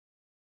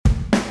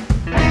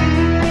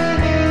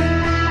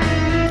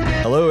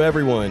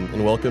everyone,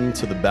 and welcome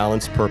to the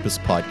Balanced Purpose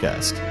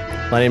Podcast.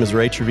 My name is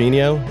Ray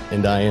Trevino,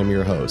 and I am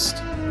your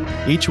host.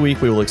 Each week,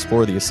 we will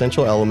explore the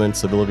essential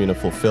elements of living a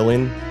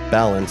fulfilling,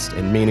 balanced,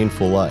 and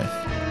meaningful life.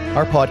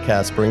 Our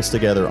podcast brings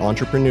together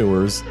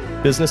entrepreneurs,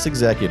 business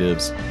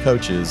executives,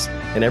 coaches,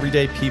 and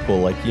everyday people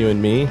like you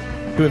and me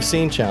who have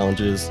seen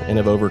challenges and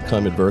have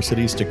overcome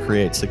adversities to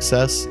create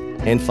success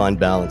and find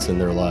balance in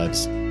their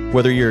lives.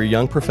 Whether you're a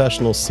young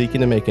professional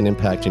seeking to make an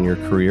impact in your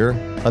career,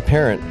 a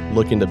parent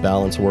looking to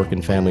balance work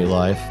and family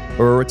life,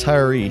 or a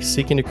retiree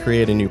seeking to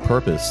create a new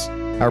purpose,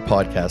 our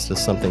podcast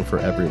is something for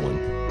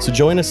everyone. So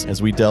join us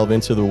as we delve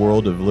into the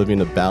world of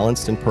living a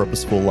balanced and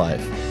purposeful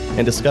life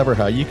and discover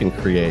how you can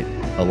create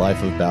a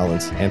life of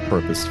balance and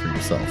purpose for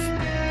yourself.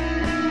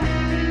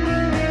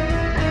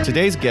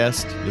 Today's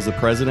guest is the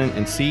president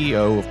and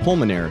CEO of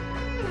Pulmonary.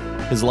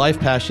 His life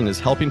passion is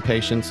helping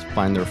patients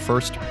find their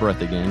first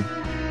breath again,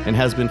 and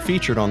has been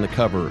featured on the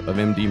cover of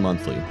MD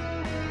Monthly.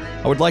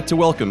 I would like to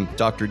welcome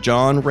Dr.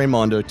 John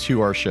Raimondo to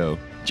our show.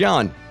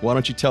 John, why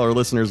don't you tell our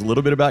listeners a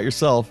little bit about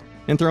yourself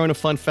and throw in a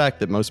fun fact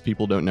that most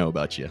people don't know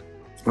about you.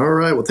 All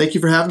right. Well, thank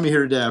you for having me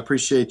here today. I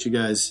appreciate you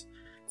guys.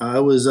 I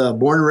was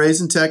born and raised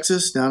in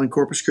Texas, down in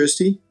Corpus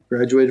Christi.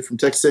 Graduated from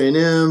Texas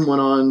A&M,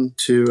 went on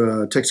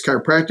to Texas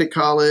Chiropractic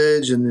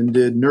College, and then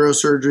did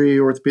neurosurgery,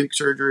 orthopedic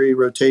surgery,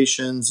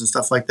 rotations, and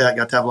stuff like that.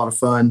 Got to have a lot of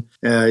fun.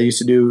 I used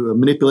to do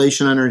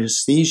manipulation under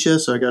anesthesia,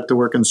 so I got to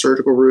work in the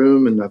surgical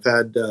room, and I've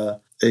had a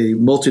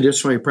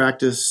multidisciplinary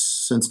practice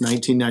since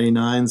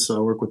 1999, so I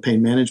work with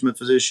pain management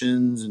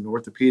physicians and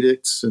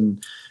orthopedics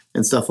and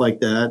stuff like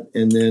that.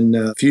 And then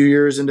a few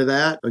years into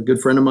that, a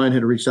good friend of mine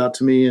had reached out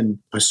to me, and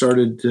I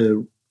started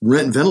to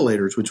rent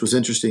ventilators, which was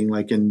interesting,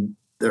 like in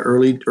the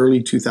early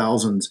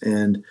 2000s.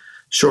 And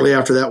shortly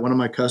after that, one of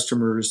my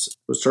customers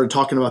started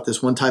talking about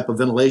this one type of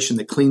ventilation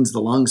that cleans the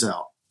lungs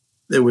out.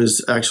 It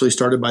was actually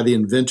started by the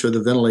inventor of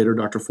the ventilator,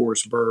 Dr.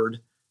 Forrest Bird.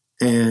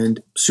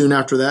 And soon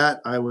after that,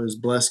 I was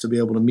blessed to be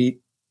able to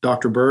meet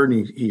Dr. Bird,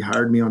 and he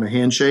hired me on a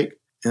handshake.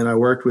 And I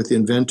worked with the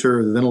inventor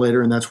of the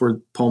ventilator, and that's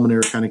where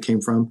Pulmonary kind of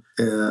came from,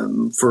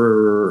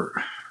 for,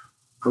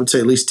 I would say,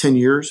 at least 10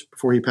 years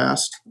before he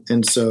passed.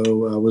 And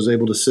so I was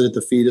able to sit at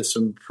the feet of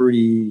some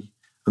pretty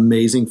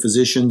amazing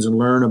physicians and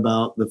learn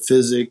about the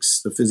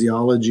physics, the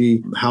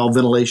physiology, how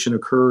ventilation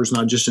occurs,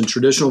 not just in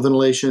traditional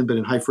ventilation, but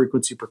in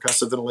high-frequency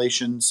percussive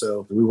ventilation.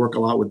 So we work a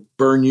lot with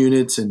burn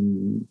units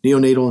and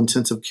neonatal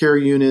intensive care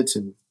units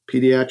and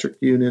pediatric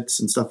units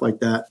and stuff like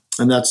that.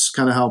 And that's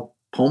kind of how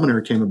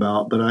Pulmonary came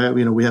about. But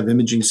we have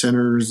imaging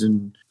centers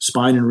and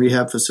spine and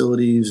rehab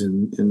facilities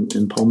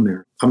in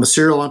Pulmonary. I'm a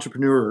serial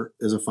entrepreneur,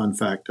 is a fun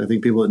fact. I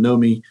think people that know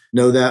me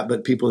know that,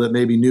 but people that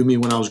maybe knew me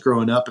when I was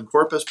growing up in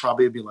Corpus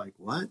probably would be like,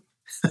 what?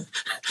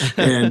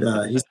 And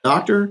he's a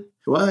doctor?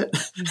 What?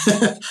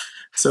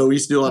 So we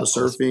used to do a lot of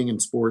surfing and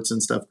sports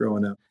and stuff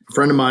growing up. A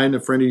friend of mine, a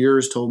friend of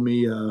yours, told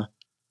me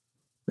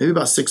maybe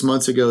about 6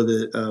 months ago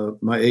that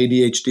my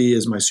ADHD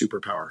is my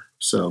superpower.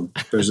 So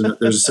there's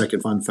a second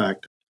fun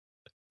fact.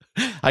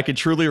 I could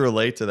truly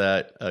relate to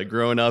that.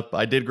 Growing up,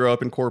 I did grow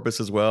up in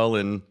Corpus as well,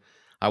 and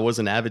I was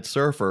an avid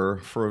surfer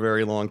for a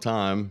very long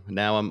time.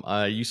 Now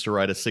I used to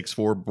ride a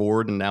 6'4"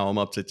 board, and now I'm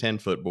up to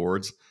 10-foot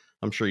boards.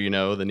 I'm sure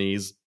the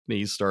knees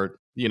start,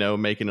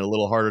 making it a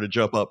little harder to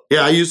jump up.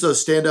 Yeah, I use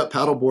those stand-up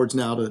paddle boards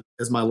now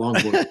as my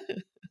longboard.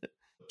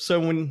 So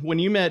when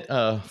you met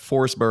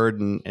Forrest Bird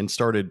and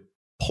started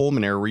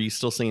Pulmonary, were you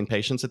still seeing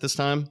patients at this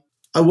time?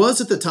 I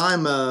was at the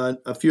time.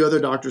 A few other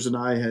doctors and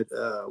I had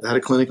a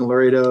clinic in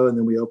Laredo, and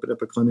then we opened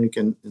up a clinic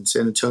in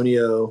San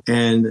Antonio.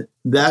 And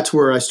that's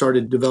where I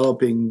started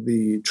developing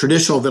the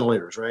traditional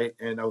ventilators, right?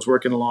 And I was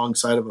working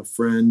alongside of a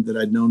friend that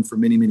I'd known for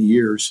many, many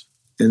years.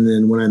 And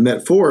then when I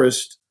met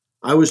Forrest,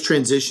 I was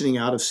transitioning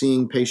out of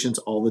seeing patients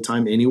all the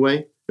time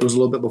anyway. It was a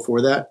little bit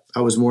before that. I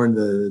was more in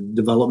the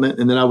development,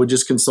 and then I would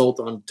just consult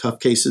on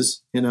tough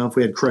cases, if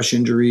we had crush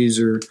injuries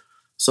or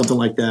something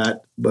like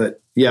that.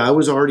 But yeah, I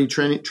was already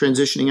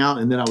transitioning out,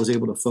 and then I was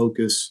able to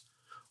focus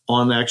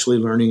on actually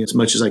learning as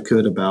much as I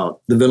could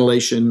about the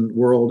ventilation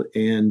world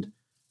and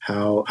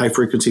how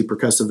high-frequency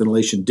percussive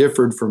ventilation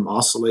differed from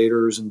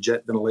oscillators and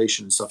jet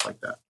ventilation and stuff like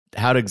that.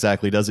 How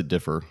exactly does it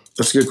differ?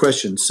 That's a good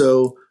question.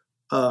 So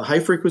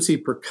high-frequency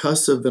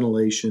percussive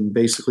ventilation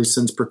basically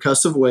sends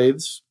percussive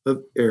waves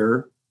of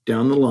air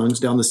down the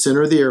lungs, down the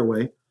center of the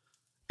airway,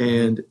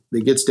 and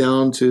it gets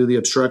down to the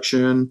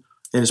obstruction,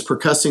 and it's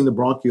percussing the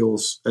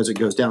bronchioles as it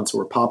goes down. So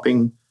we're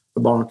popping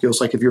the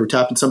bronchioles, like if you were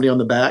tapping somebody on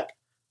the back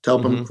to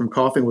help them from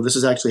coughing. Well, this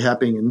is actually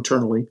happening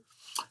internally.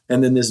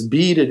 And then this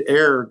beaded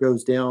air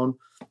goes down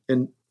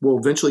and will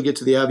eventually get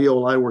to the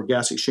alveoli where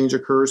gas exchange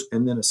occurs,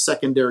 and then a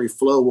secondary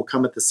flow will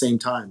come at the same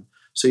time.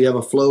 So you have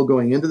a flow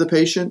going into the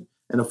patient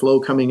and a flow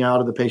coming out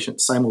of the patient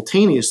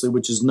simultaneously,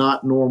 which is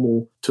not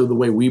normal to the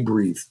way we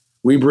breathe.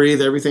 We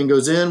breathe, everything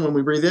goes in when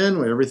we breathe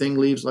in, everything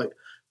leaves like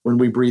when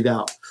we breathe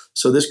out.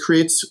 So this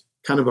creates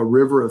kind of a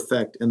river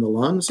effect in the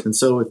lungs. And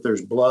so if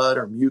there's blood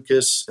or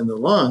mucus in the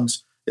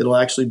lungs, it'll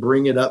actually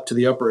bring it up to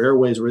the upper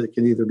airways where it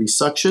can either be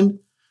suctioned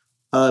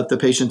if the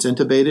patient's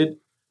intubated,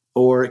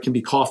 or it can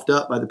be coughed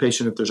up by the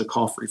patient if there's a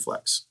cough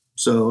reflex.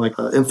 So like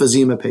an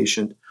emphysema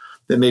patient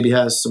that maybe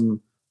has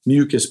some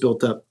mucus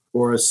built up,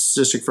 or a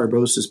cystic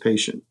fibrosis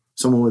patient,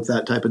 someone with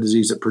that type of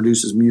disease that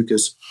produces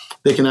mucus,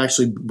 they can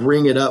actually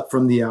bring it up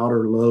from the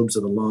outer lobes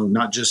of the lung,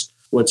 not just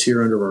what's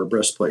here under our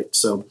breastplate.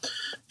 So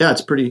yeah,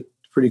 it's pretty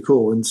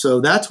cool. And so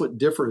that's what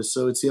differs.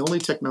 So it's the only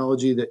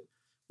technology that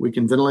we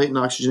can ventilate and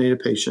oxygenate a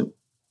patient.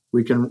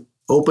 We can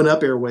open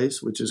up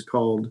airways, which is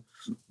called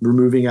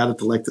removing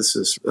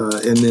atelectasis,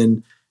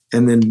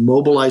 and then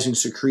mobilizing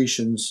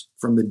secretions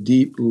from the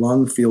deep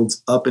lung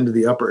fields up into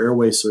the upper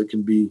airway so it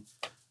can be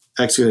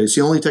excavated. It's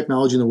the only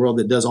technology in the world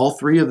that does all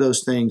three of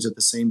those things at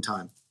the same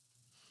time.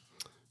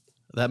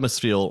 That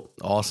must feel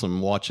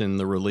awesome, watching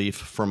the relief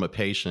from a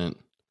patient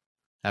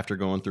after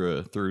going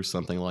through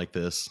something like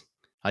this.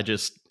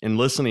 In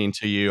listening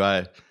to you,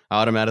 I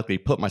automatically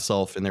put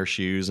myself in their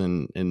shoes,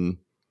 and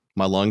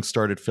my lungs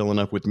started filling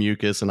up with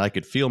mucus, and I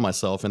could feel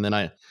myself. And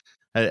then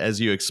as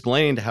you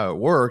explained how it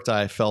worked,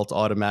 I felt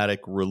automatic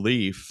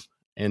relief.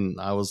 And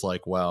I was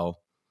like, wow,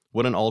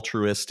 what an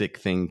altruistic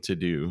thing to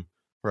do.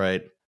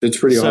 Right. It's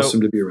pretty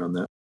awesome to be around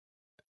that.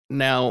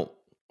 Now,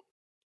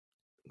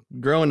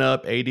 growing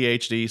up,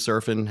 ADHD,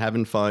 surfing,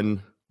 having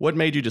fun, what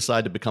made you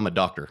decide to become a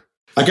doctor?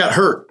 I got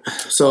hurt.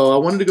 So I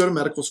wanted to go to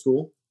medical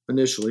school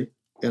initially,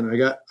 and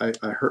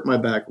I hurt my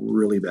back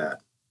really bad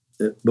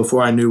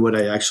before I knew what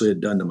I actually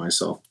had done to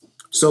myself.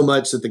 So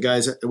much that the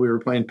guys, we were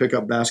playing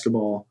pickup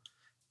basketball,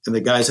 and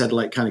the guys had to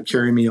like kind of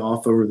carry me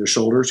off over their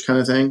shoulders kind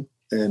of thing.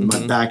 And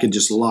my back had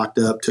just locked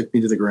up, took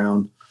me to the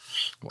ground.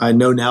 Wow. I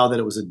know now that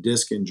it was a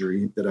disc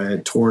injury, that I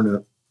had torn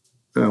up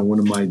one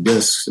of my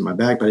discs in my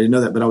back, but I didn't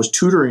know that. But I was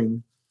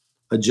tutoring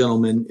a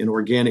gentleman in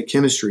organic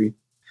chemistry,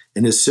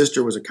 and his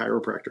sister was a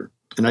chiropractor.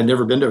 And I'd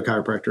never been to a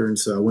chiropractor, and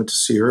so I went to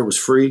see her. It was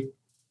free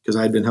because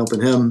I had been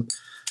helping him.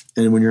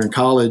 And when you're in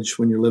college,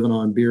 when you're living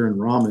on beer and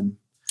ramen,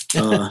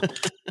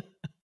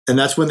 and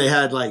that's when they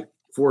had like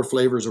 4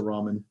 flavors of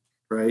ramen,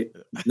 right?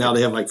 Now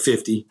they have like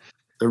 50.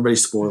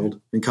 Everybody's spoiled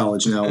in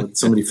college now with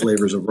so many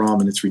flavors of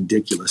ramen. It's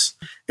ridiculous.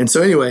 And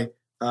so anyway,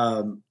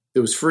 it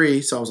was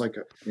free. So I was like,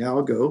 yeah,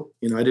 I'll go.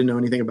 I didn't know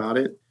anything about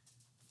it.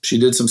 She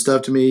did some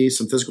stuff to me,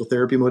 some physical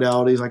therapy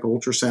modalities like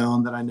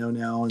ultrasound that I know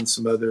now, and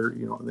some other,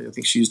 I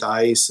think she used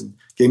ice and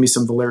gave me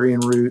some valerian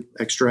root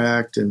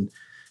extract and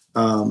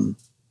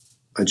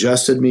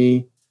adjusted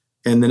me.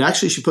 And then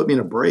actually she put me in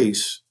a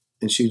brace,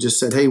 and she just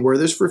said, hey, wear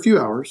this for a few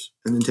hours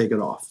and then take it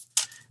off.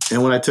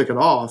 And when I took it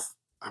off,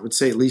 I would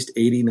say at least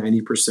 80,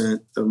 90%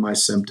 of my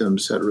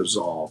symptoms had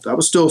resolved. I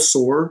was still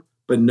sore,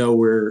 but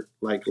nowhere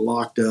like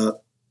locked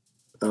up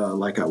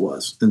like I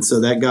was. And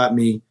so that got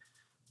me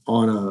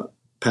on a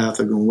path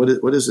of going,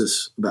 what is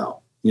this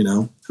about?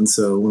 And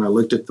so when I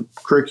looked at the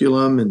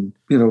curriculum and,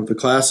 the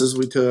classes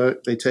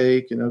they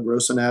take,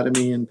 gross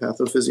anatomy and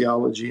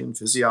pathophysiology and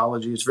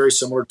physiology, it's very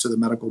similar to the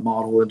medical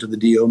model and to the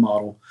DO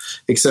model,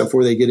 except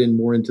for they get in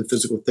more into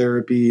physical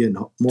therapy and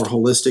more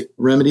holistic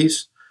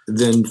remedies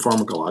than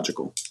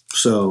pharmacological.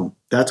 So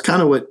that's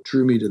kind of what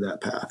drew me to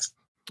that path.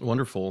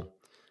 Wonderful.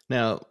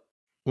 Now,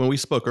 when we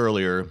spoke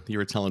earlier, you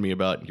were telling me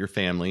about your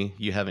family.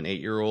 You have an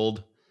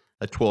 8-year-old,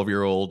 a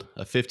 12-year-old,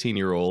 a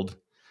 15-year-old.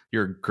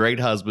 You're a great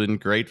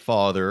husband, great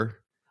father,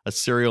 a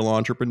serial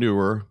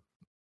entrepreneur,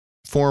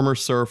 former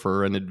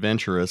surfer, and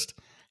adventurist.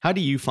 How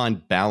do you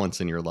find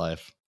balance in your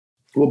life?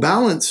 Well,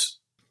 balance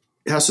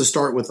has to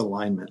start with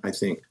alignment, I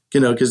think.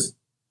 Because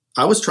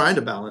I was trying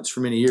to balance for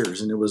many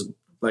years, and it was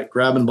like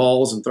grabbing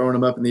balls and throwing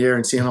them up in the air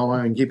and seeing how long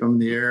I can keep them in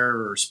the air,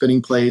 or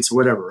spinning plates or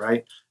whatever,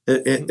 right?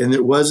 And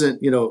it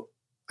wasn't,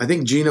 I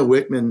think Gino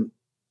Wickman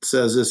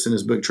says this in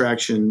his book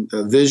Traction,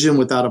 vision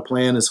without a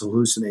plan is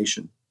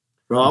hallucination.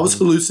 Well, I was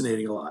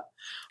hallucinating a lot,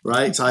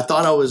 right? So I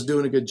thought I was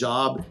doing a good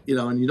job,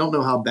 and you don't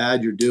know how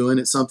bad you're doing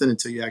at something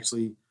until you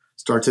actually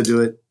start to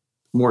do it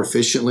more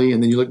efficiently.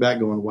 And then you look back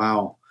going,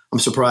 wow, I'm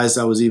surprised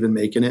I was even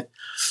making it.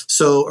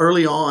 So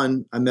early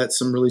on, I met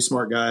some really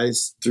smart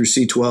guys through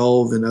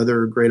C12 and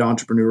other great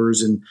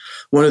entrepreneurs. And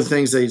one of the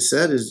things they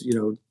said is,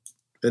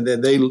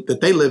 that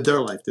they lived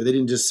their life. They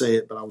didn't just say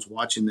it, but I was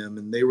watching them,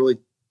 and they really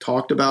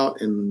talked about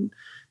and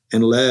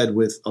led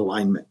with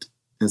alignment.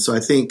 And so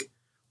I think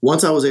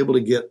once I was able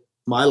to get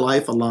my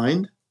life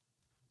aligned,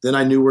 then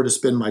I knew where to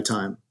spend my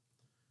time.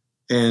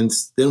 And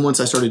then once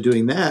I started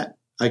doing that,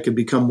 I could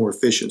become more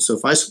efficient. So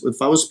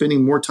if I was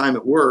spending more time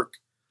at work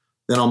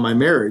than on my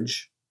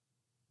marriage,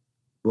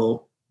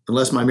 well,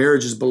 unless my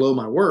marriage is below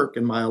my work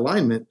and my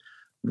alignment,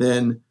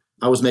 then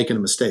I was making a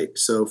mistake.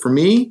 So for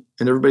me,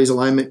 and everybody's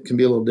alignment can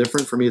be a little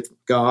different. For me, it's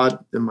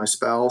God, then my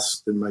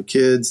spouse, then my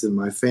kids, then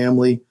my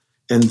family,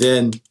 and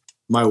then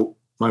my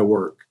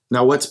work.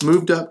 Now, what's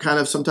moved up kind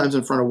of sometimes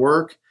in front of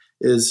work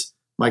is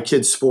my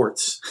kids'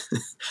 sports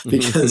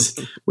because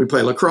we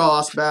play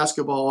lacrosse,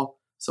 basketball.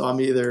 So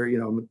I'm either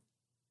an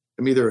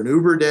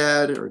Uber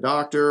dad or a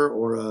doctor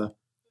or a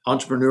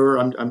entrepreneur.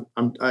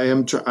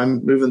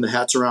 I'm moving the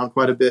hats around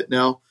quite a bit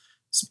now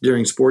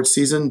during sports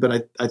season,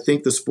 but I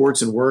think the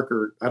sports and work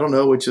are, I don't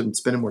know which I'm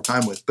spending more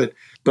time with, but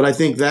I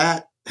think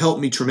that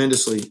helped me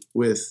tremendously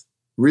with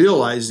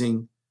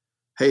realizing,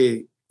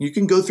 hey, you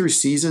can go through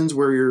seasons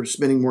where you're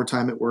spending more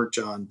time at work,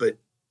 John, but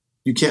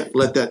You can't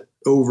let that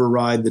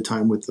override the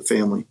time with the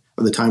family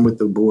or the time with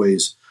the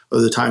boys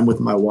or the time with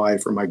my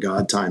wife or my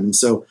God time. And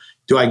so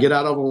do I get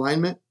out of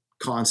alignment?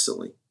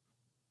 Constantly,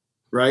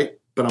 right?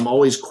 But I'm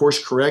always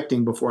course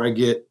correcting before I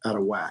get out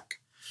of whack.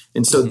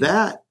 And so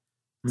that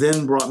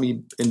then brought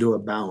me into a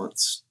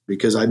balance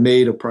because I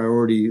made a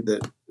priority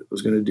that I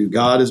was going to do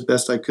God as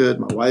best I could,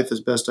 my wife as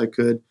best I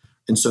could,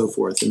 and so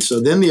forth. And so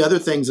then the other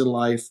things in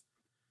life,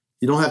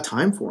 you don't have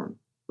time for them,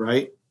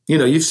 right? You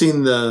know, you've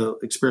seen the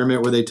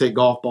experiment where they take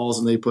golf balls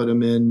and they put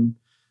them in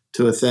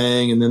to a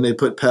thing, and then they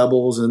put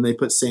pebbles and they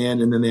put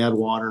sand and then they add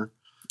water.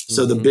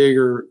 So the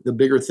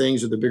bigger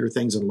things are the bigger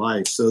things in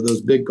life. So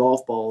those big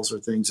golf balls are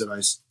things that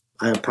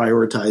I have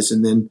prioritized,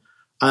 and then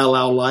I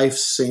allow life,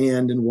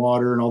 sand and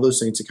water and all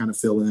those things to kind of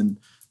fill in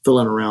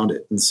around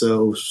it. And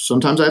so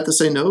sometimes I have to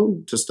say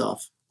no to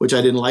stuff, which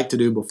I didn't like to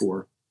do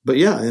before. But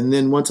yeah, and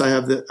then once I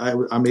have that,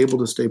 I'm able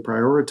to stay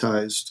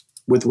prioritized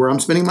with where I'm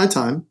spending my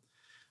time,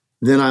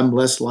 then I'm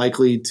less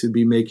likely to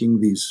be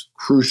making these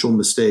crucial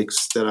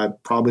mistakes that I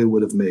probably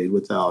would have made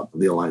without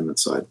the alignment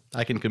side.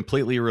 I can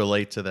completely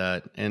relate to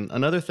that. And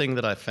another thing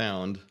that I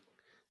found,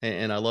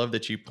 and I love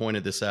that you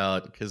pointed this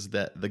out, because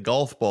that the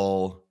golf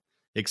ball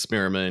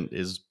experiment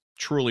is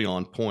truly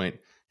on point.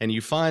 And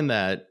you find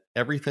that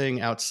everything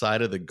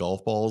outside of the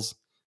golf balls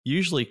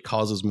usually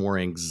causes more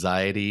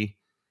anxiety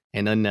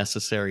and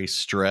unnecessary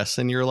stress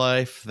in your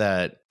life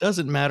that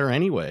doesn't matter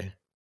anyway.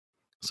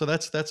 So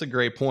that's a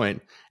great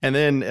point. And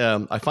then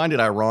I find it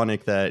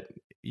ironic that,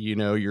 you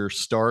know, your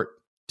start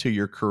to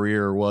your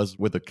career was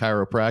with a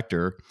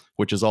chiropractor,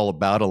 which is all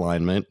about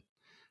alignment.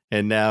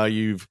 And now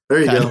you've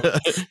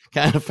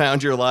kind of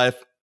found your life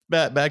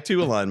back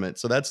to alignment.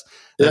 So that's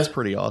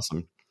pretty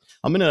awesome.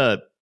 I'm going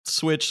to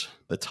switch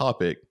the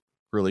topic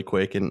really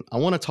quick. And I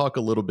want to talk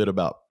a little bit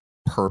about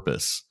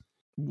purpose.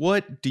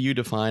 What do you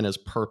define as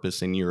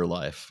purpose in your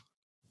life?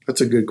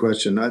 That's a good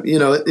question.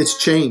 It's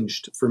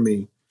changed for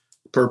me.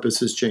 Purpose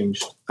has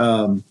changed.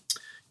 When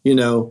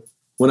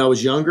I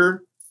was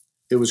younger,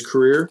 it was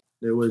career.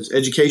 There was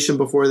education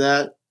before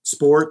that,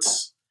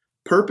 sports.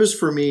 Purpose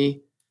for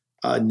me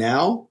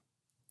now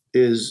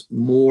is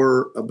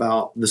more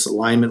about this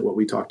alignment, what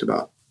we talked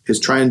about,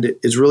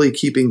 is really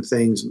keeping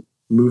things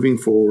moving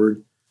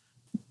forward,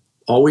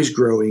 always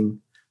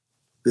growing,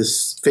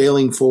 this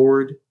failing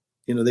forward.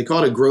 They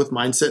call it a growth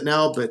mindset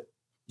now, but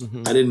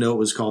I didn't know it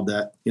was called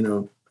that,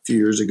 a few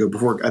years ago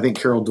before. I think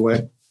Carol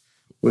Dweck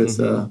with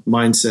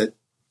mindset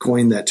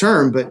coined that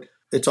term, but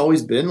it's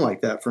always been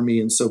like that for me.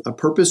 And so a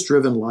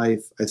purpose-driven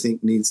life, I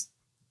think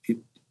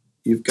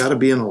you've got to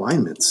be in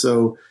alignment.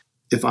 So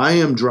if I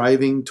am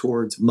driving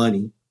towards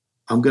money,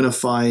 I'm going to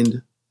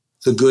find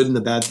the good and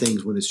the bad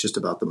things when it's just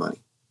about the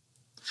money.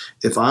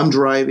 If I'm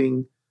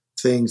driving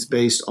things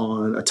based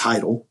on a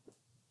title,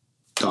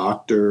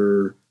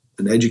 doctor,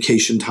 an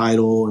education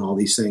title, and all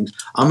these things,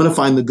 I'm going to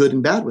find the good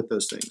and bad with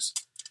those things.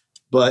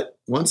 But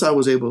once I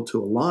was able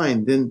to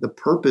align, then the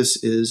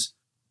purpose is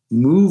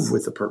move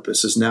with the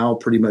purpose is now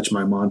pretty much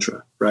my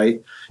mantra,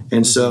 right?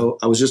 And so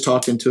I was just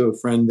talking to a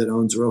friend that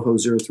owns Rojo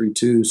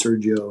 032,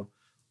 Sergio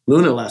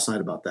Luna, last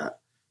night about that,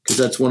 because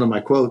that's one of my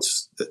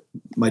quotes that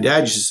my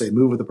dad used to say,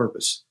 move with a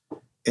purpose.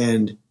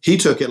 And he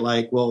took it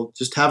like, well,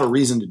 just have a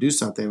reason to do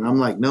something. And I'm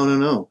like,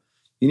 no.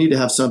 You need to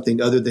have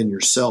something other than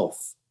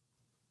yourself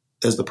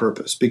as the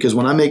purpose. Because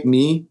when I make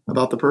me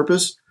about the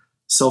purpose,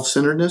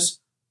 self-centeredness,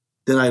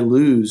 then I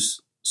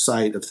lose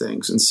sight of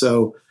things. And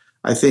so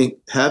I think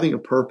having a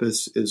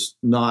purpose is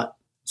not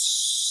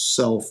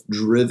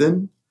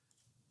self-driven,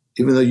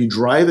 even though you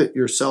drive it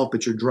yourself,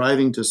 but you're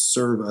driving to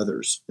serve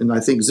others. And I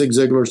think Zig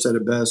Ziglar said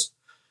it best.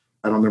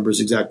 I don't remember his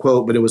exact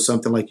quote, but it was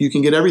something like, you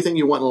can get everything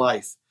you want in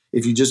life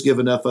if you just give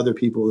enough other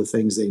people the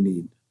things they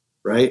need,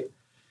 right?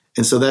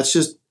 And so that's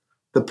just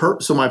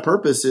so my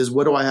purpose is,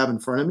 what do I have in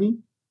front of me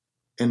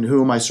and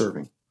who am I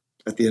serving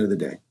at the end of the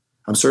day?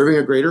 I'm serving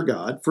a greater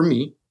God for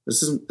me.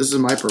 This is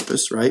my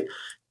purpose, right?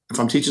 If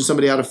I'm teaching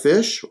somebody how to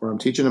fish, or I'm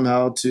teaching them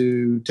how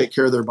to take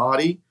care of their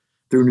body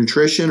through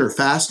nutrition or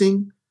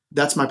fasting,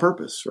 that's my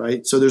purpose,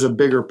 right? So there's a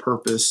bigger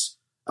purpose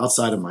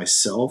outside of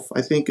myself,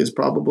 I think, is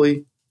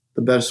probably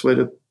the best way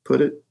to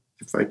put it,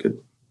 if I could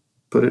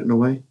put it in a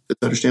way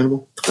that's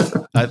understandable.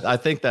 I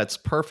think that's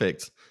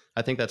perfect.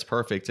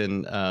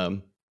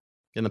 And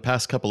in the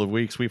past couple of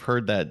weeks, we've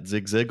heard that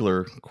Zig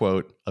Ziglar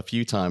quote a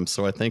few times.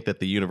 So I think that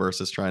the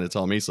universe is trying to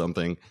tell me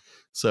something.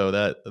 So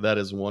that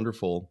is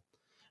wonderful.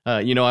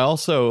 I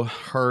also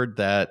heard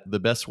that the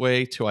best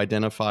way to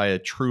identify a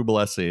true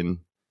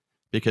blessing,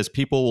 because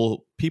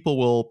people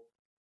will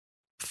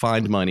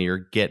find money or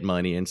get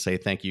money and say,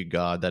 thank you,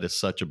 God, that is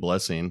such a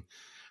blessing.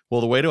 Well,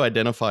 the way to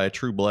identify a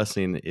true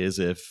blessing is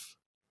if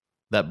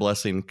that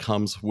blessing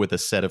comes with a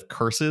set of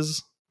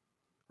curses,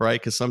 right?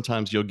 Because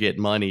sometimes you'll get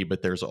money,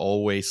 but there's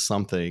always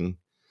something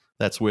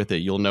that's with it.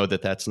 You'll know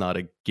that that's not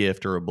a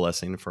gift or a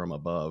blessing from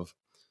above.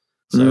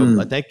 So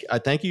I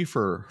thank you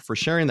for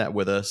sharing that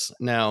with us.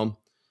 Now,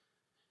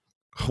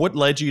 what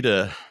led you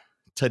to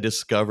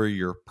discover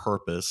your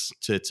purpose,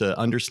 to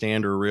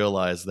understand or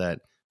realize that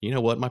you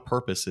know what, my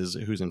purpose is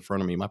who's in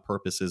front of me. My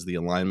purpose is the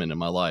alignment in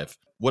my life.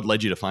 What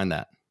led you to find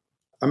that?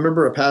 I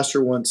remember a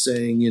pastor once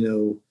saying,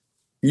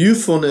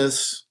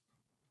 youthfulness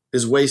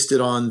is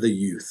wasted on the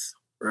youth,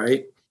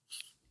 right?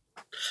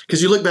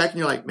 Because you look back and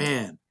you're like,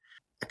 man,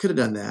 I could have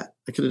done that.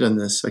 I could have done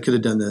this. I could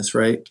have done this,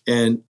 right?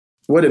 And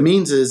what it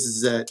means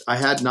is that I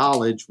had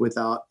knowledge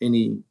without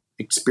any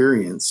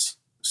experience.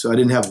 So I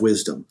didn't have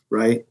wisdom,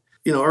 right?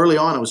 Early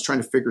on, I was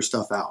trying to figure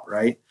stuff out,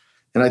 right?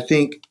 And I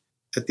think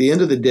at the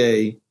end of the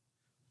day,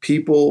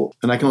 people,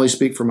 and I can only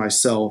speak for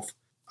myself,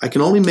 I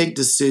can only make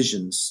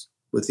decisions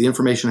with the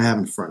information I have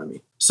in front of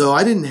me. So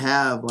I didn't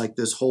have like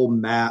this whole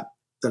map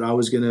that I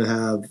was going to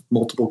have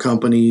multiple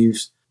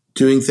companies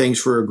doing things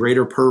for a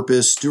greater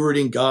purpose,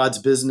 stewarding God's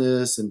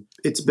business. And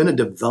it's been a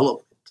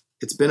development.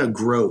 It's been a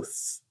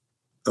growth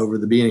over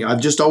the beginning.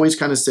 I've just always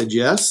kind of said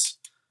yes,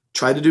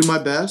 try to do my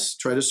best,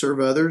 try to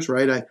serve others,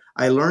 right?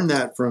 I learned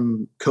that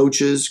from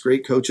coaches,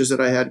 great coaches that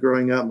I had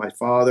growing up, my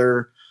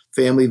father,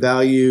 family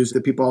values,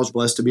 the people I was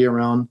blessed to be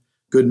around,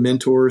 good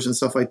mentors and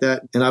stuff like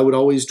that. And I would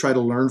always try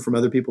to learn from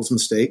other people's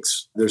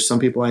mistakes. There's some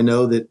people I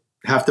know that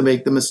have to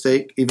make the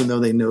mistake, even though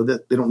they know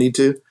that they don't need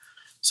to.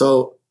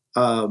 So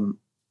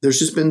there's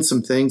just been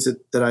some things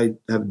that I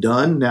have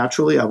done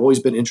naturally. I've always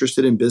been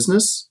interested in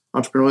business,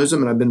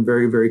 entrepreneurialism, and I've been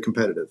very, very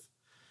competitive.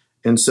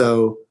 And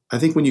so I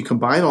think when you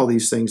combine all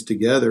these things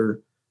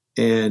together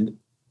and,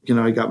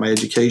 I got my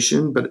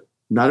education, but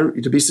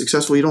to be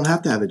successful, you don't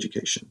have to have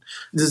education.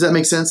 Does that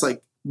make sense?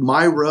 Like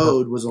my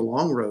road was a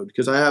long road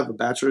because I have a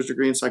bachelor's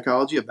degree in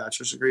psychology, a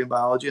bachelor's degree in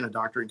biology, and a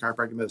doctorate in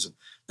chiropractic medicine.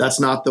 That's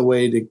not the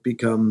way to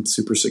become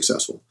super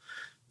successful.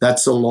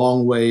 That's a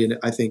long way,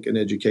 I think, in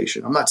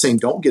education. I'm not saying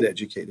don't get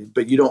educated,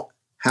 but you don't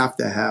have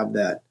to have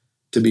that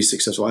to be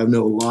successful. I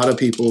know a lot of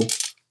people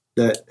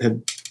that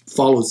have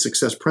followed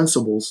success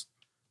principles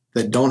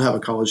that don't have a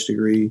college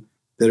degree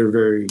that are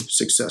very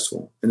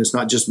successful. And it's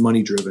not just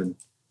money driven,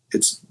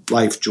 it's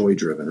life joy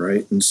driven,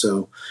 right? And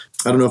so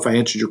I don't know if I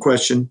answered your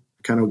question.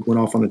 I kind of went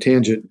off on a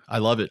tangent. I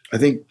love it. I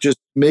think just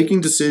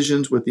making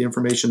decisions with the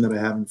information that I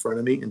have in front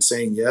of me and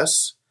saying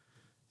yes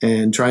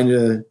and trying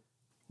to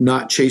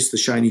not chase the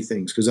shiny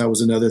things, because that was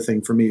another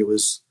thing for me.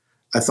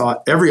 I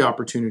thought every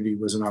opportunity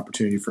was an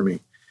opportunity for me.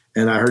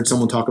 And I heard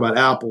someone talk about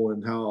Apple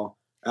and how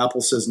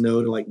Apple says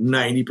no to like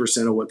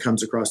 90% of what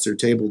comes across their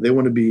table. They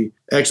want to be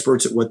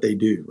experts at what they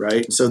do,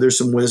 right? And so there's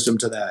some wisdom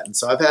to that. And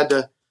so I've had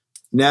to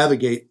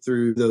navigate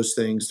through those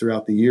things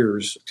throughout the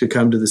years to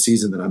come to the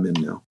season that I'm in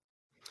now.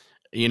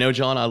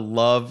 John, I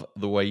love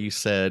the way you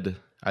said,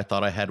 I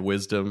thought I had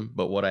wisdom,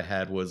 but what I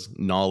had was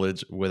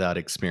knowledge without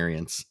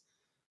experience.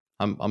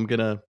 I'm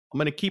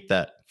gonna keep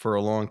that for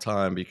a long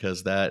time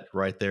because that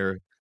right there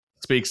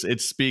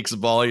speaks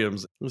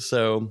volumes.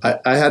 So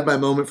I had my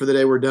moment for the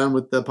day. We're done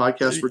with the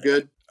podcast. We're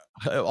good.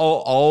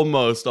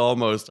 Almost.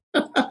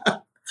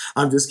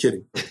 I'm just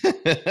kidding.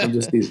 I'm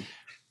just teasing.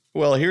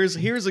 Well, here's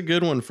a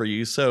good one for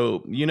you.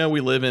 So, we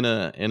live in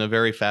a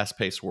very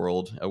fast-paced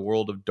world, a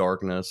world of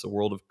darkness, a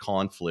world of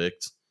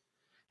conflict,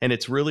 and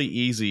it's really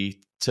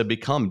easy to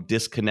become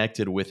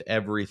disconnected with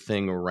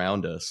everything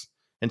around us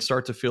and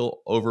start to feel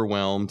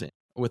overwhelmed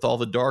with all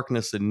the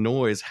darkness and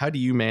noise. How do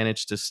you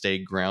manage to stay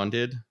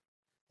grounded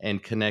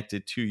and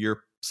connected to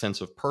your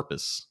sense of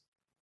purpose?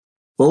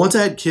 Well, once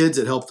I had kids,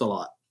 it helped a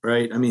lot,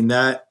 right? I mean,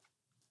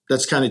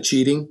 that's kind of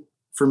cheating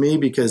for me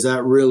because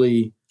that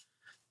really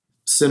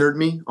centered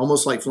me,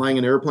 almost like flying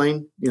an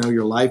airplane.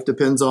 Your life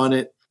depends on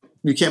it.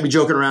 You can't be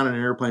joking around in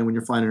an airplane when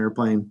you're flying an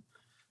airplane.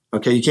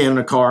 Okay, you can in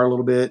a car a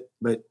little bit,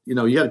 but you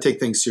got to take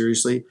things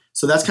seriously.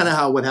 So that's kind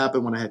of what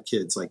happened when I had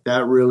kids. Like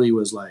that really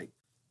was like,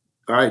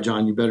 all right,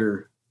 John, you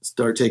better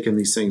start taking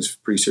these things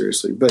pretty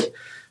seriously.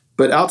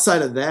 But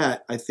outside of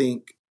that, I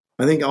think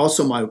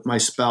also my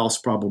spouse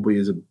probably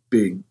is a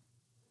big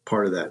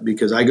part of that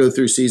because I go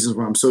through seasons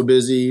where I'm so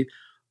busy,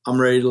 I'm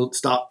ready to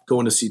stop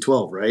going to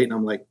C12, right? And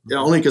I'm like,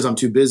 only because I'm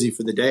too busy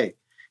for the day.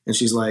 And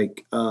she's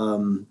like,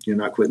 you're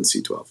not quitting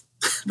C12.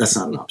 That's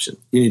not an option.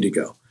 You need to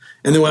go.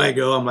 And then when I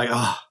go, I'm like,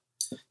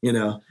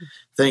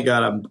 thank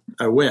God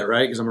I went,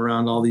 right? Because I'm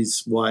around all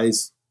these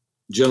wise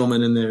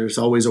gentlemen and there's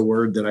always a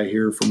word that I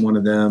hear from one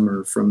of them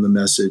or from the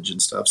message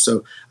and stuff.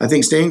 So I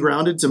think staying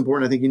grounded is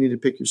important. I think you need to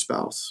pick your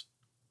spouse,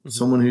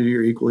 someone who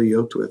you're equally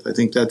yoked with. I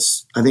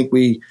think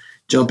we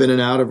jump in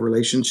and out of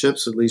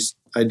relationships. At least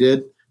I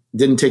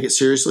didn't take it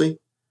seriously,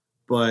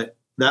 but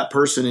that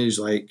person is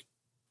like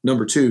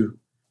number two.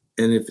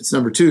 And if it's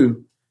number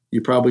two,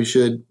 you probably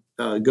should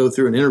go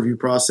through an interview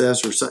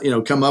process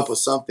or come up with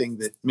something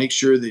that makes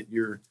sure that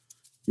you're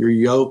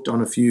yoked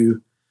on a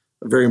few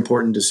very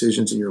important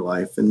decisions in your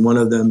life. And one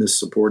of them is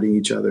supporting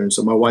each other. And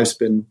so my wife's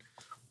been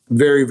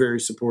very, very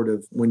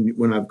supportive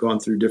when I've gone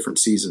through different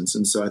seasons.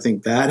 And so I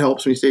think that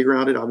helps me stay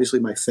grounded. Obviously,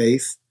 my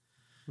faith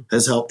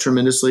has helped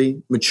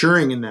tremendously,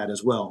 maturing in that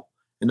as well.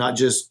 And not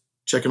just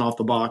checking off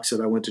the box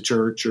that I went to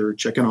church or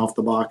checking off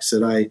the box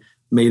that I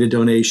made a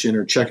donation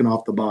or checking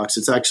off the box.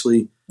 It's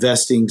actually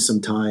investing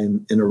some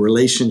time in a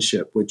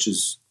relationship, which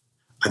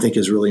I think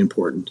is really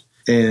important.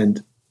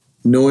 And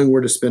knowing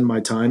where to spend my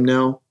time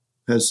now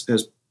has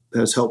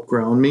helped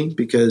ground me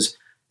because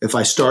If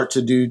I start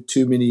to do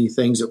too many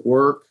things at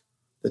work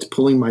that's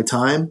pulling my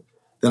time,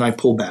 then I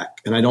pull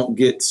back and I don't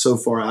get so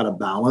far out of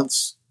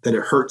balance that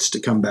it hurts to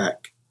come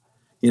back.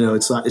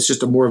 It's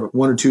just more of a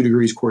 1 or 2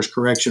 degrees course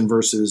correction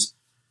versus,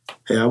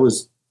 hey, I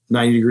was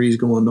 90 degrees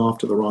going off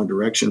to the wrong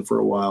direction for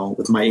a while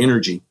with my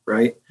energy,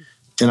 right?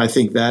 And I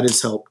think that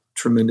has helped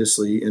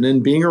tremendously. And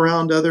then being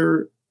around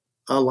other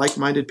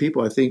like-minded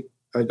people,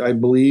 I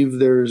believe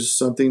there's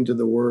something to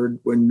the word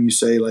when you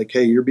say like,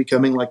 hey, you're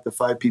becoming like the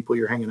 5 people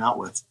you're hanging out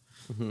with.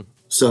 Mm-hmm.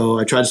 So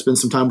I try to spend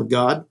some time with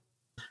God.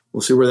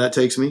 We'll see where that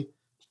takes me.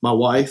 My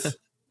wife,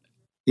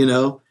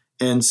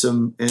 and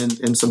some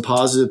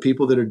positive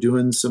people that are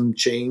doing some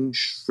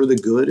change for the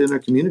good in our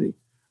community,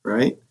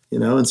 right?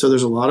 And so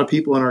there's a lot of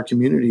people in our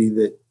community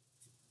that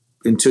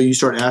until you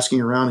start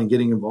asking around and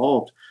getting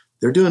involved,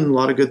 they're doing a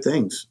lot of good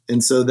things.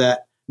 And so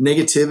that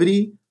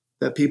negativity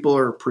that people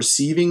are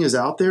perceiving is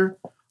out there,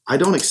 I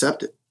don't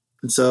accept it.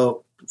 And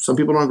so some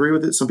people don't agree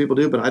with it. Some people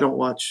do, but I don't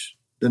watch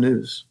the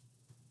news.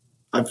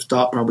 I've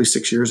stopped probably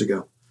 6 years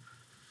ago,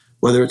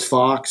 whether it's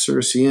Fox or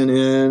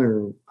CNN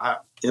or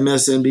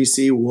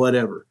MSNBC,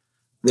 whatever.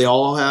 They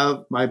all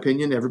have, my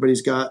opinion,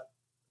 everybody's got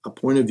a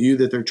point of view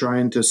that they're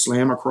trying to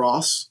slam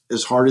across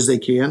as hard as they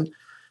can.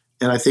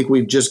 And I think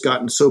we've just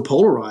gotten so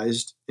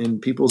polarized in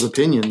people's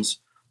opinions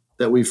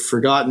that we've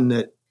forgotten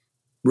that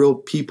real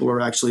people are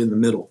actually in the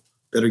middle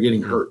that are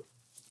getting hurt,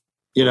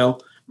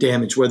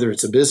 damage, whether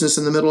it's a business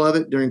in the middle of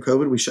it. During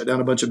COVID, we shut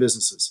down a bunch of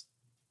businesses.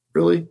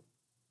 Really?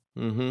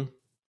 Mm-hmm.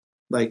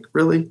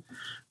 Really?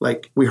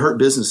 We hurt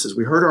businesses.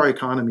 We hurt our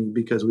economy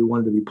because we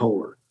wanted to be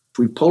polar.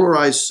 We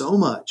polarized so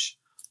much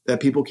that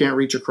people can't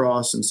reach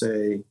across and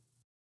say,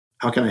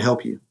 how can I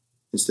help you?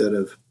 Instead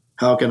of,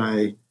 how can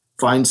I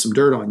find some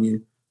dirt on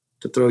you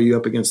to throw you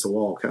up against the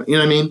wall? You know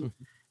what I mean?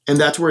 Mm-hmm. And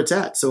that's where it's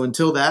at. So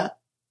until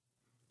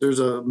there's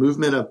a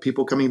movement of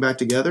people coming back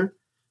together.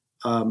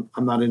 I'm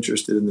not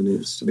interested in the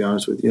news, to be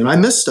honest with you. And I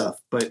miss stuff,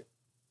 but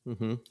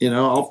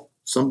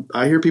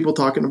I hear people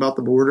talking about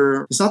the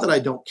border. It's not that I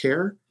don't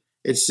care.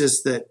 It's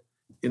just that,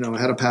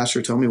 I had a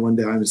pastor tell me one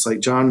day, I was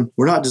like, John,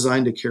 we're not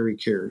designed to carry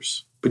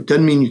cares, but it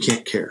doesn't mean you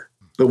can't care.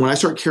 But when I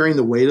start carrying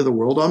the weight of the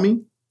world on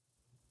me,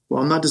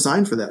 well, I'm not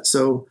designed for that.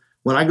 So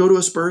when I go to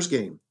a Spurs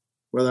game,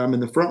 whether I'm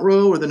in the front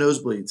row or the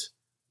nosebleeds,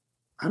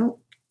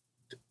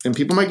 and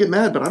people might get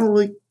mad, but I don't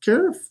really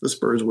care if the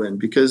Spurs win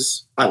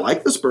because I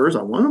like the Spurs.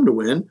 I want them to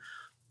win,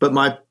 but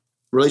my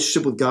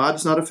relationship with God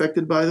is not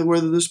affected by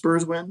whether the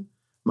Spurs win.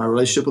 My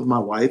relationship with my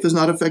wife is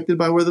not affected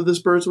by whether the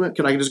Spurs win.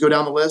 Can I just go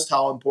down the list?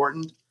 How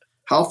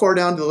far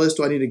down the list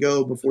do I need to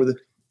go before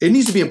it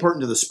needs to be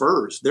important to the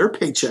Spurs. Their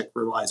paycheck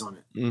relies on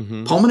it.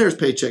 Mm-hmm. Pulmonaire's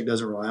paycheck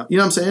doesn't rely on it. You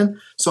know what I'm saying?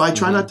 So I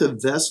try not to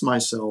vest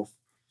myself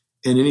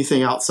in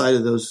anything outside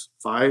of those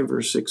 5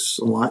 or 6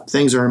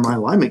 things are in my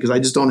alignment because I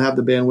just don't have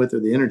the bandwidth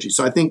or the energy.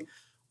 So I think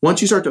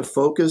once you start to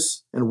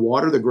focus and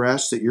water the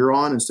grass that you're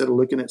on instead of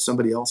looking at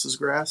somebody else's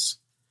grass,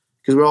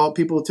 because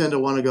people tend to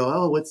want to go,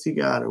 oh, what's he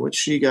got or what's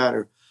she got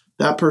or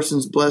that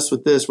person's blessed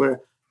with this.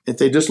 Where if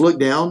they just look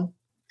down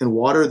and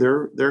water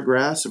their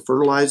grass and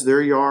fertilize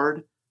their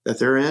yard that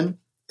they're in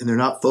and they're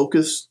not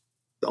focused,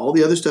 all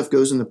the other stuff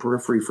goes in the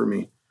periphery for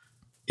me,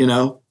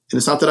 And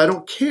it's not that I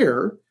don't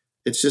care.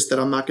 It's just that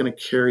I'm not going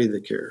to carry the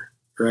care,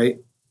 right?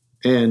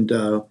 And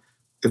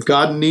if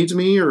God needs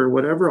me or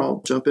whatever,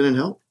 I'll jump in and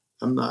help.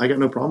 I got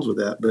no problems with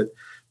that.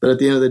 But at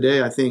the end of the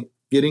day, I think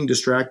getting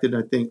distracted,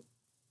 I think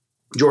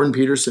Jordan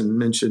Peterson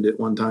mentioned it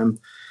one time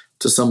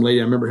to some lady.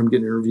 I remember him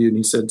getting interviewed, and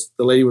he said,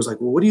 the lady was like,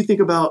 well, what do you think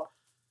about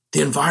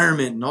the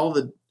environment and all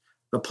the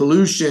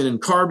pollution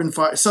and carbon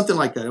fire, something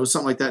like that. It was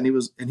something like that.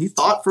 And he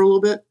thought for a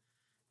little bit.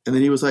 And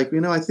then he was like,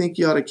 I think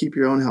you ought to keep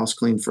your own house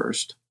clean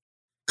first.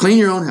 Clean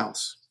your own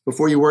house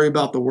before you worry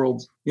about the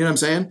world. You know what I'm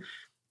saying?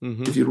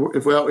 Mm-hmm.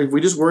 If we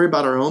just worry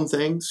about our own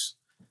things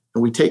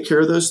and we take care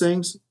of those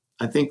things,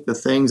 I think the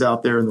things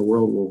out there in the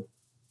world will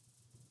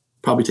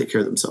probably take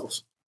care of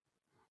themselves.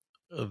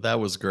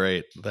 That was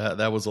great.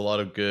 That was a lot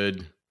of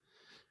good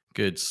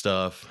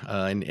stuff.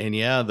 And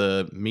yeah,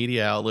 the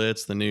media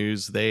outlets, the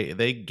news,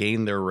 they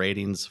gain their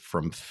ratings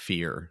from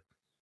fear.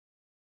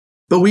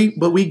 But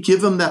we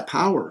give them that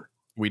power.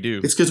 We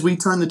do. It's because we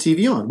turn the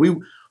TV on.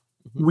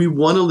 We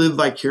want to live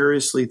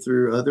vicariously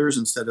through others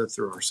instead of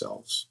through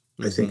ourselves,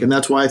 I think. And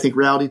that's why I think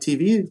reality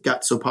TV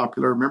got so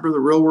popular. Remember The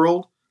Real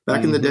World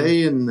back in the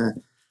day? And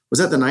was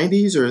that the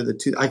 90s or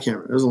I can't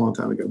remember. It was a long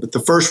time ago. But the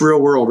first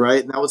Real World,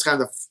 right? And that was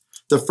kind of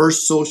the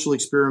first social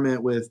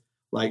experiment with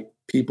like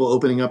people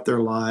opening up their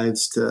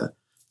lives to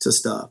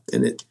stuff.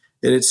 And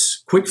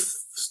it's quick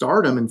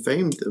stardom and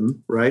famedom,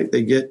 right?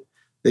 They get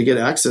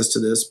access to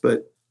this,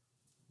 but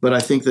I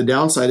think the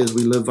downside is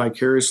we live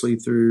vicariously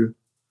through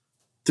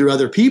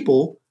other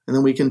people, and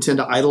then we can tend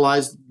to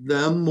idolize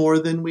them more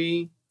than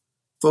we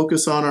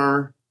focus on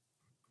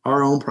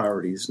our own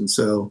priorities. And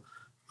so,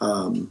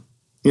 I've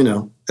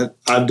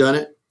done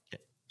it.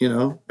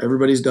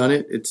 Everybody's done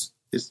it.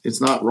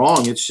 It's not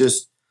wrong. It's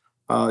just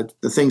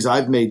the things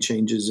I've made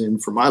changes in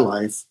for my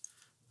life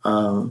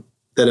that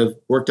have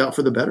worked out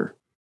for the better.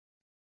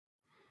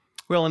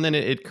 Well, and then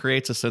it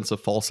creates a sense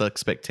of false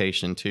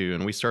expectation too.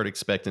 And we start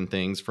expecting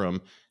things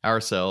from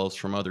ourselves,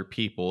 from other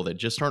people that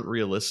just aren't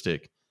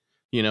realistic.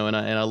 And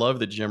I love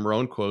the Jim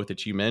Rohn quote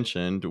that you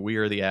mentioned. We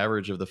are the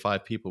average of the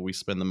 5 people we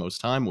spend the most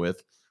time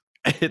with.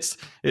 It's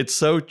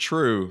so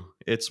true.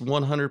 It's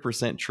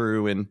 100%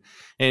 true.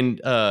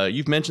 And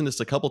you've mentioned this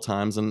a couple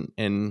times,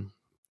 and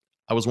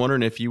I was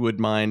wondering if you would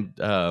mind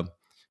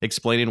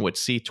explaining what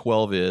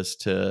C12 is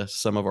to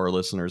some of our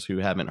listeners who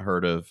haven't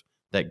heard of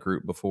that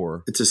group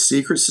before. It's a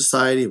secret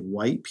society of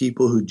white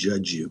people who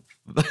judge you.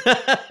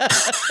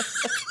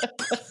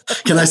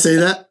 Can I say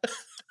that?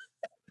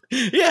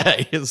 Yeah,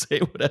 you can say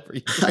whatever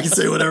you want. I can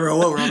say whatever I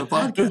want. We're on a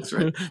podcast,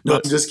 right? No,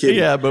 I'm just kidding.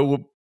 Yeah,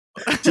 but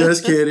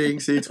just kidding.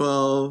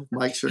 C12,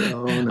 Mike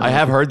Sherrill. No. I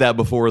have heard that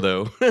before,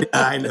 though. Yeah,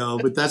 I know,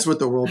 but that's what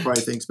the world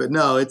probably thinks. But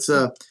no, it's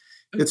an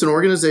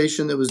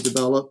organization that was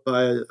developed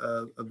by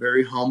a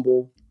very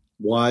humble,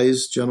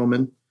 wise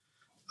gentleman,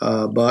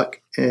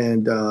 Buck,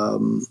 and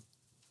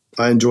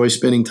I enjoy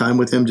spending time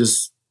with him,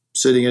 just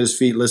sitting at his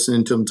feet,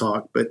 listening to him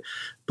talk. But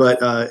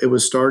it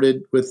was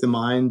started with the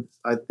mind,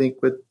 I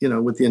think, with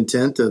the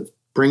intent of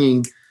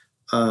bringing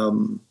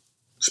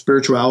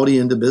spirituality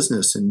into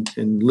business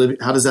and live.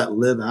 How does that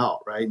live out,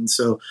 right? And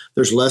so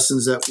there's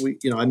lessons that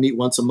I meet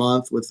once a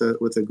month with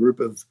a group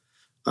of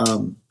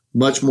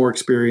much more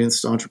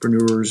experienced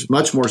entrepreneurs,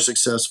 much more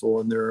successful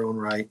in their own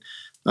right,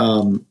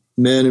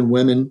 men and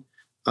women.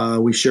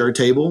 We share a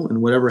table,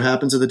 and whatever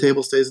happens at the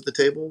table stays at the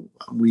table.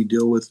 We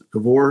deal with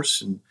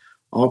divorce and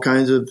all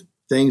kinds of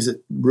things,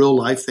 real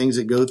life things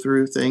that go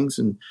through things.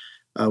 And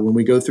when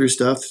we go through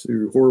stuff,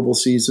 through horrible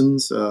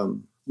seasons,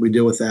 we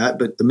deal with that.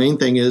 But the main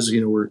thing is,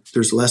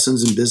 there's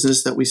lessons in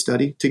business that we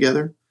study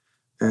together,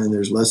 and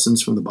there's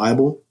lessons from the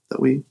Bible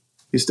that we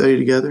study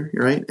together,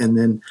 right?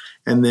 And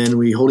then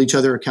we hold each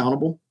other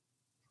accountable.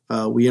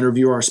 We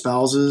interview our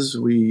spouses.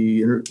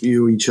 We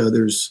interview each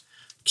other's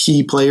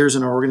key players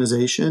in our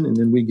organization, and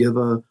then we give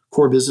a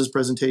core business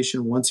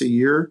presentation once a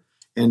year,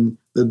 and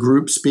the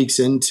group speaks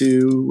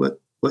into what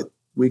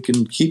we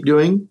can keep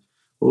doing,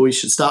 what we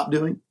should stop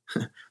doing,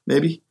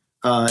 maybe,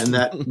 and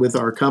that with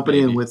our company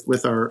and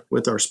with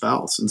our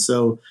spouse. And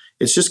so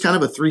it's just kind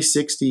of a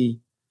 360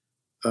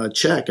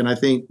 check. And I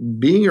think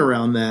being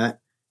around that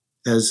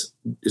it's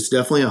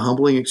definitely a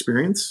humbling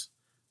experience.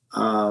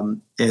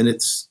 And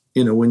it's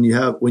when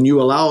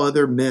you allow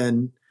other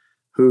men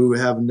who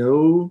have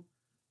no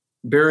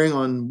bearing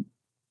on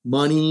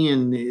money,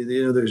 and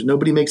there's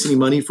nobody makes any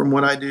money from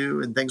what I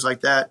do and things like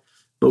that.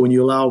 But when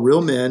you allow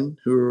real men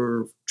who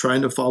are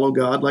trying to follow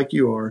God like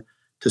you are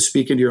to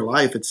speak into your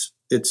life,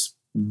 it's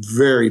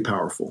very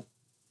powerful.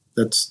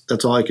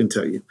 That's all I can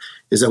tell you,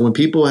 is that when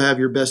people have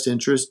your best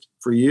interest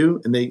for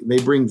you, and they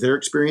bring their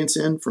experience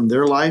in from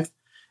their life,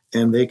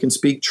 and they can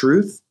speak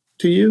truth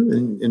to you,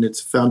 and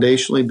it's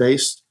foundationally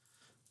based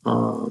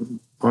on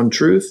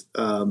truth,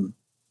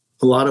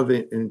 a lot of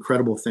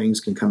incredible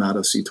things can come out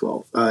of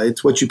C12.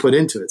 It's what you put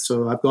into it.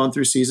 So I've gone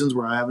through seasons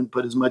where I haven't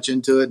put as much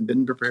into it and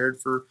been prepared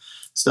for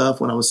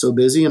stuff when I was so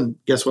busy. And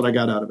guess what I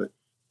got out of it?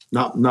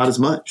 Not as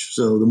much.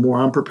 So the more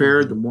I'm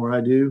prepared, the more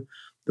I do,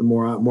 the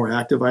more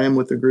active I am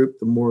with the group,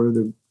 the more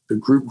the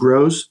group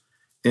grows,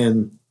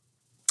 and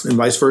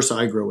vice versa,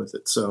 I grow with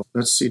it. So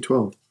that's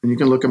C12. And you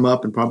can look them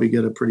up and probably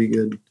get a pretty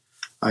good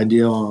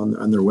idea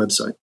on their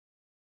website.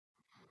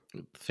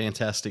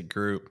 Fantastic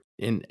group.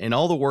 In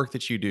all the work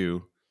that you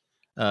do,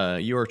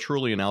 you are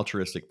truly an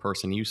altruistic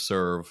person. You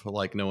serve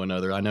like no one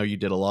other. I know you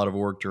did a lot of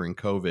work during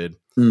COVID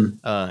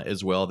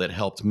as well that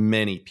helped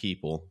many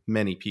people.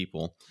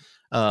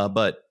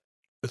 But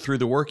through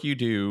the work you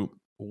do,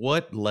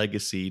 what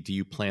legacy do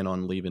you plan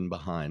on leaving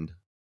behind?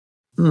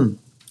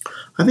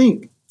 I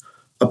think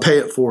a pay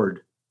it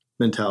forward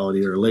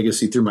mentality or a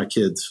legacy through my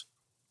kids.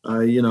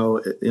 I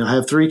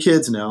have 3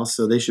 kids now,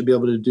 so they should be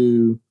able to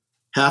do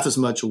half as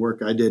much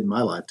work I did in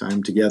my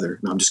lifetime together.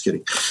 No, I'm just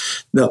kidding.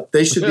 No,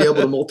 they should be able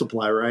to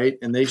multiply, right?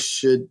 And they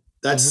should,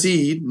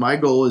 seed, my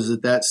goal is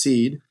that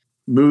seed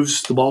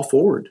moves the ball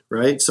forward,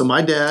 right? So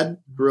my dad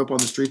grew up on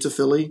the streets of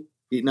Philly,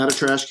 eating out of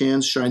trash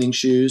cans, shining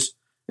shoes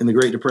in the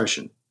Great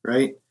Depression,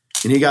 right?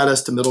 And he got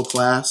us to middle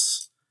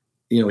class.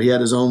 He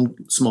had his own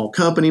small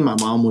company. My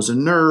mom was a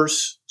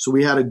nurse. So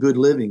we had a good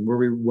living. Were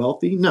we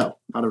wealthy? No,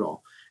 not at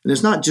all. And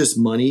it's not just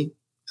money.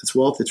 It's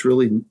wealth. It's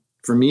really,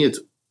 for me,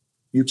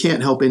 you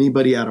can't help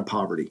anybody out of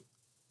poverty.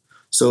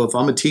 So if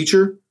I'm a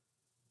teacher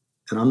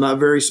and I'm not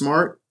very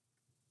smart,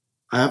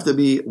 I have to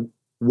be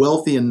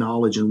wealthy in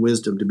knowledge and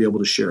wisdom to be able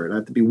to share it. I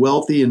have to be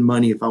wealthy in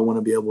money if I want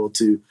to be able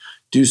to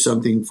do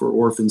something for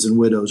orphans and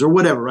widows or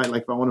whatever, right?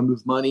 Like if I want to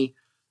move money,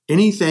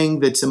 anything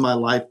that's in my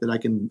life that I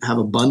can have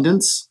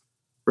abundance,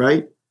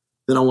 right?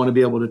 Then I want to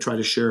be able to try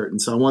to share it.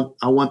 And so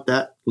I want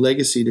that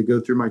legacy to go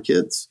through my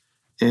kids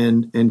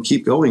and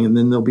keep going. And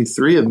then there'll be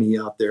 3 of me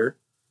out there,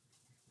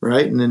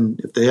 right? And then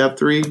if they have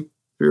 3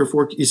 or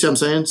 4, you see what I'm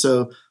saying?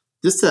 So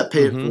just that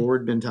pay it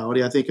forward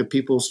mentality. I think if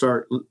people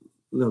start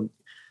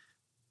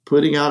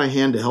putting out a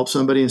hand to help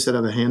somebody instead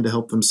of a hand to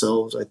help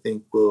themselves, I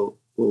think will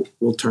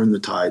turn the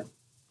tide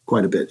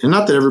quite a bit. And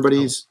not that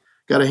everybody's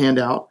got a hand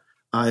out.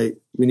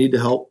 We need to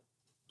help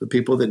the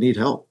people that need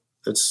help.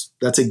 That's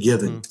a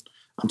given. Mm-hmm.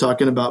 I'm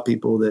talking about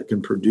people that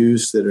can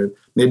produce, that have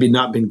maybe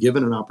not been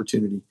given an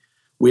opportunity.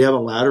 We have a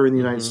ladder in the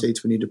United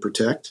States we need to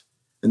protect,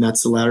 and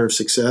that's the ladder of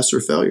success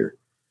or failure.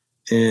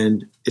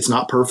 And it's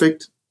not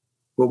perfect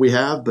what we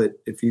have, but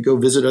if you go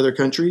visit other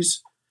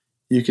countries,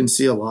 you can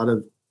see a lot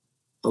of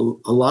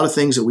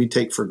things that we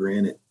take for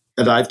granted,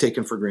 that I've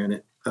taken for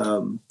granted,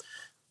 that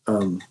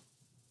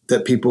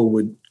people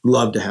would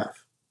love to have,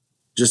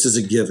 just as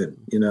a given,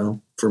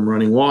 from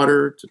running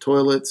water to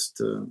toilets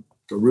to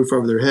a roof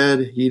over their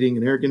head, heating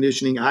and air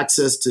conditioning,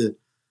 access to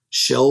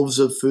shelves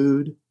of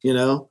food,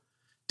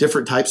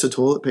 different types of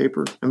toilet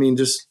paper. I mean,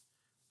 just,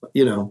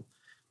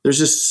 there's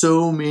just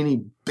so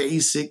many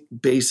basic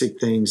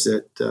things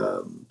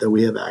that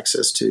we have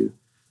access to,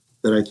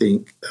 that I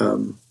think,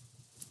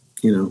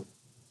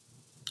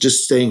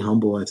 just staying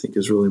humble, I think,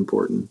 is really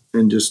important.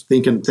 And just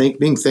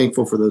being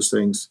thankful for those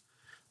things.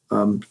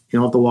 You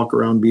don't have to walk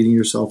around beating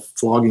yourself,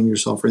 flogging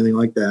yourself, or anything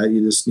like that.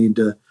 You just need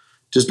to,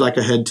 just like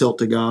a head tilt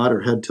to God,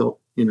 or head tilt,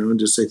 and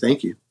just say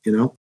thank you,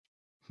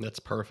 That's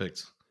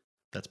perfect.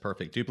 That's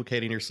perfect.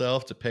 Duplicating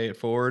yourself to pay it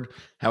forward.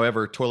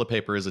 However, toilet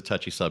paper is a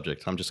touchy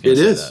subject. I'm just going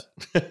to say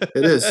that.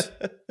 It is.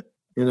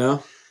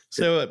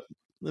 So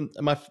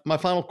my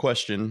final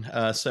question.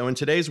 So in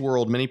today's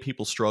world, many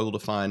people struggle to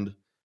find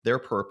their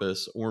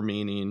purpose or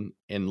meaning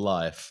in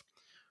life.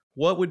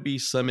 What would be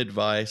some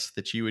advice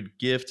that you would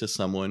give to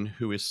someone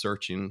who is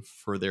searching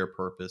for their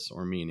purpose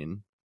or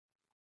meaning?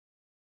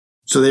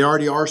 So they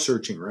already are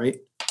searching, right?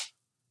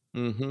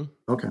 Mm-hmm.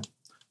 Okay.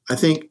 I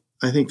think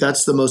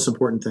that's the most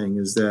important thing,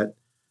 is that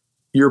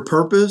your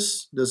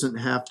purpose doesn't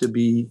have to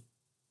be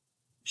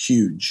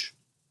huge.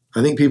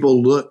 I think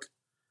people look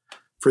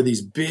for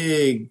these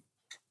big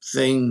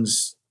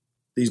things,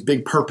 these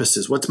big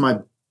purposes. What's my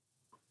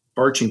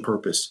arching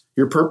purpose?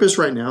 Your purpose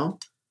right now,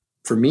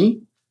 for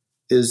me,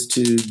 is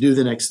to do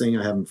the next thing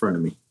I have in front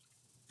of me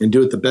and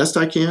do it the best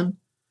I can.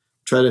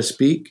 Try to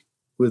speak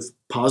with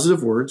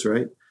positive words,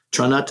 right?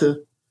 Try not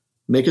to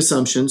make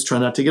assumptions, try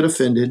not to get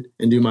offended,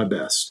 and do my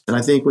best. And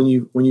I think when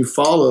you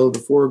follow the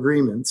 4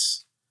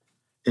 agreements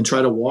and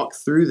try to walk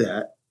through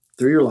that,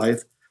 through your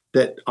life,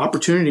 that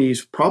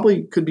opportunities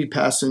probably could be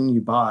passing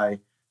you by,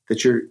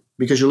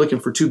 because you're looking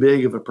for too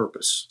big of a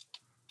purpose.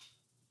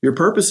 Your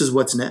purpose is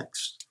what's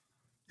next.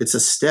 It's a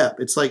step.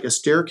 It's like a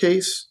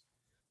staircase.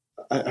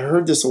 I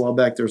heard this a while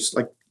back. There's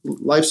like,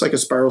 life's like a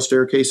spiral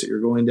staircase that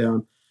you're going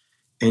down,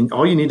 and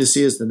all you need to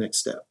see is the next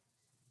step.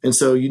 And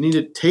so you need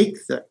to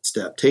take that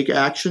step, take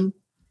action.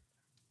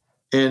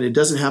 And it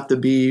doesn't have to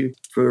be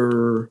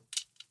for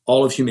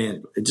all of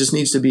humanity. It just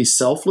needs to be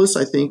selfless,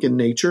 I think, in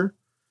nature.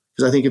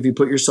 Because I think if you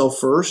put yourself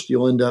first,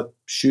 you'll end up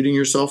shooting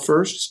yourself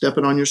first,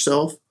 stepping on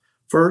yourself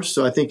first.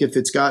 So I think if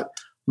it's got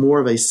more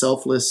of a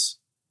selfless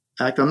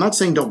act, I'm not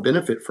saying don't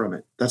benefit from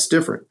it. That's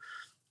different.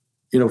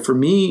 For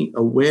me,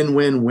 a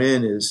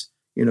win-win-win is,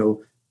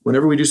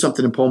 whenever we do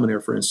something in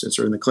pulmonary, for instance,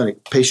 or in the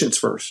clinic, patients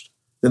first.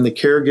 Then the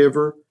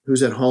caregiver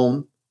who's at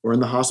home or in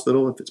the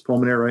hospital, if it's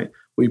pulmonary, right?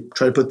 We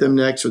try to put them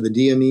next, or the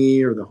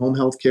DME or the home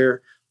health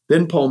care,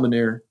 then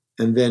pulmonary,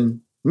 and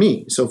then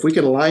me. So if we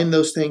can line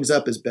those things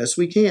up as best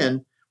we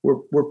can,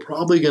 we're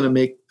probably going to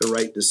make the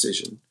right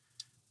decision.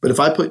 But if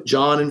I put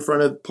John in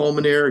front of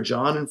pulmonary, or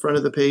John in front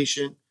of the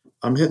patient,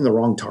 I'm hitting the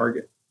wrong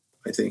target,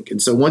 I think.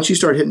 And so once you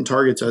start hitting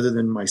targets other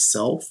than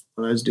myself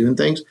when I was doing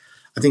things,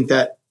 I think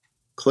that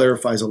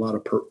clarifies a lot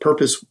of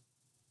purpose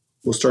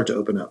will start to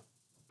open up.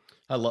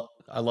 I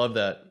love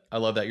that. I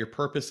love that. Your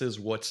purpose is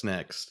what's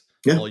next.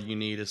 Yeah. All you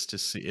need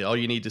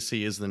to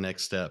see is the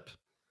next step.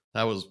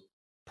 That was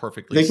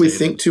perfectly I think stated. we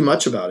think too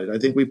much about it. I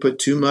think we put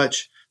too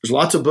much. There's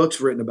lots of books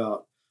written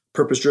about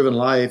purpose-driven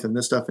life and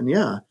this stuff. And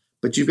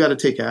but you've got to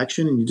take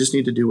action, and you just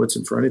need to do what's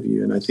in front of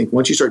you. And I think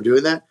once you start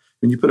doing that,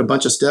 when you put a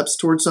bunch of steps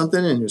towards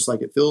something and it's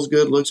like it feels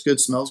good, looks good,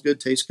 smells good,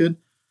 tastes good,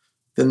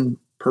 then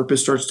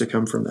purpose starts to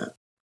come from that.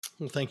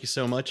 Well, thank you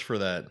so much for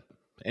that.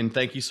 And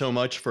thank you so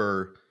much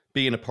for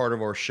being a part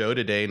of our show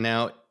today.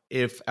 Now,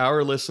 if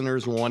our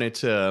listeners wanted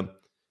to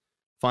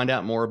find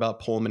out more about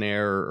Pulmonary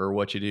or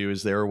what you do,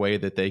 is there a way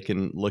that they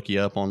can look you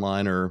up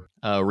online or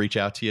reach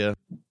out to you?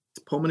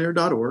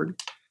 Pulmonary.org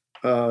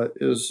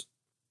is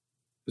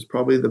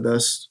probably the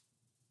best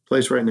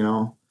place right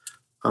now,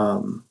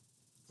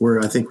 where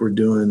I think we're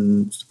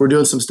doing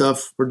some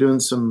stuff. We're bringing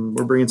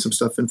some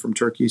stuff in from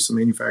Turkey, some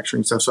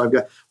manufacturing stuff. So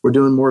we're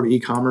doing more of an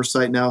e-commerce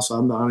site now. So I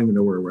don't even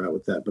know where we're at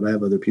with that, but I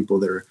have other people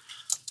that are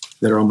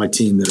on my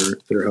team that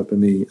are helping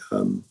me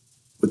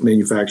with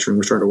manufacturing.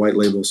 We're starting to white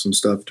label some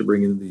stuff to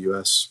bring into the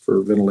U.S.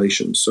 for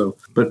ventilation. So,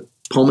 but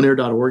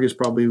pulmonary.org is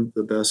probably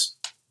the best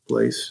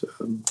place.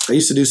 I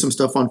used to do some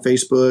stuff on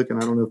Facebook, and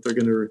I don't know if they're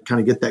going to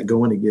kind of get that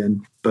going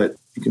again, but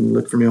you can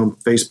look for me on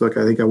Facebook.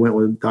 I think I went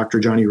with Dr.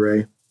 Johnny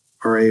Ray,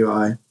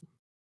 RAI.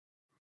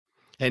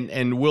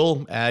 And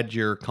we'll add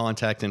your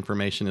contact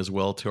information as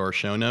well to our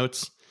show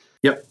notes.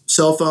 Yep.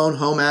 Cell phone,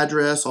 home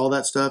address, all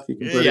that stuff. You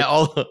can put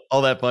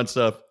all that fun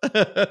stuff.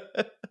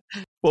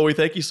 Well, we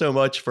thank you so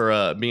much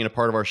for being a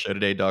part of our show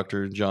today,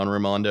 Dr. John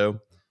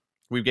Raimondo.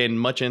 We've gained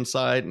much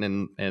insight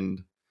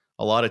and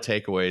a lot of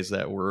takeaways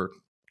that we're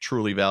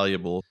truly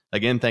valuable.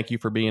 Again, thank you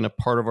for being a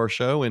part of our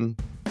show, and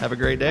have a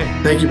great day.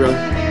 Thank you, brother.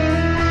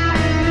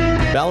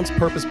 Balanced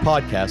Purpose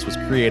Podcast was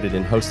created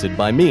and hosted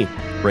by me,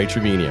 Ray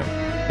Trevino,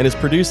 and is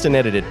produced and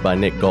edited by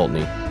Nick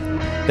Galtney.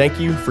 Thank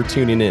you for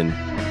tuning in.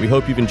 We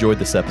hope you've enjoyed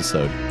this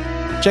episode.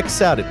 Check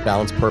us out at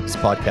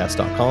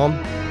balancedpurposepodcast.com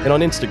and on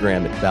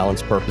Instagram at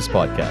Balanced Purpose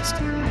Podcast.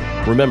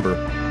 Remember,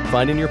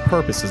 finding your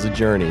purpose is a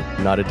journey,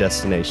 not a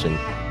destination,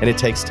 and it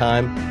takes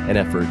time and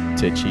effort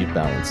to achieve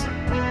balance.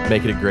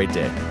 Make it a great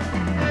day.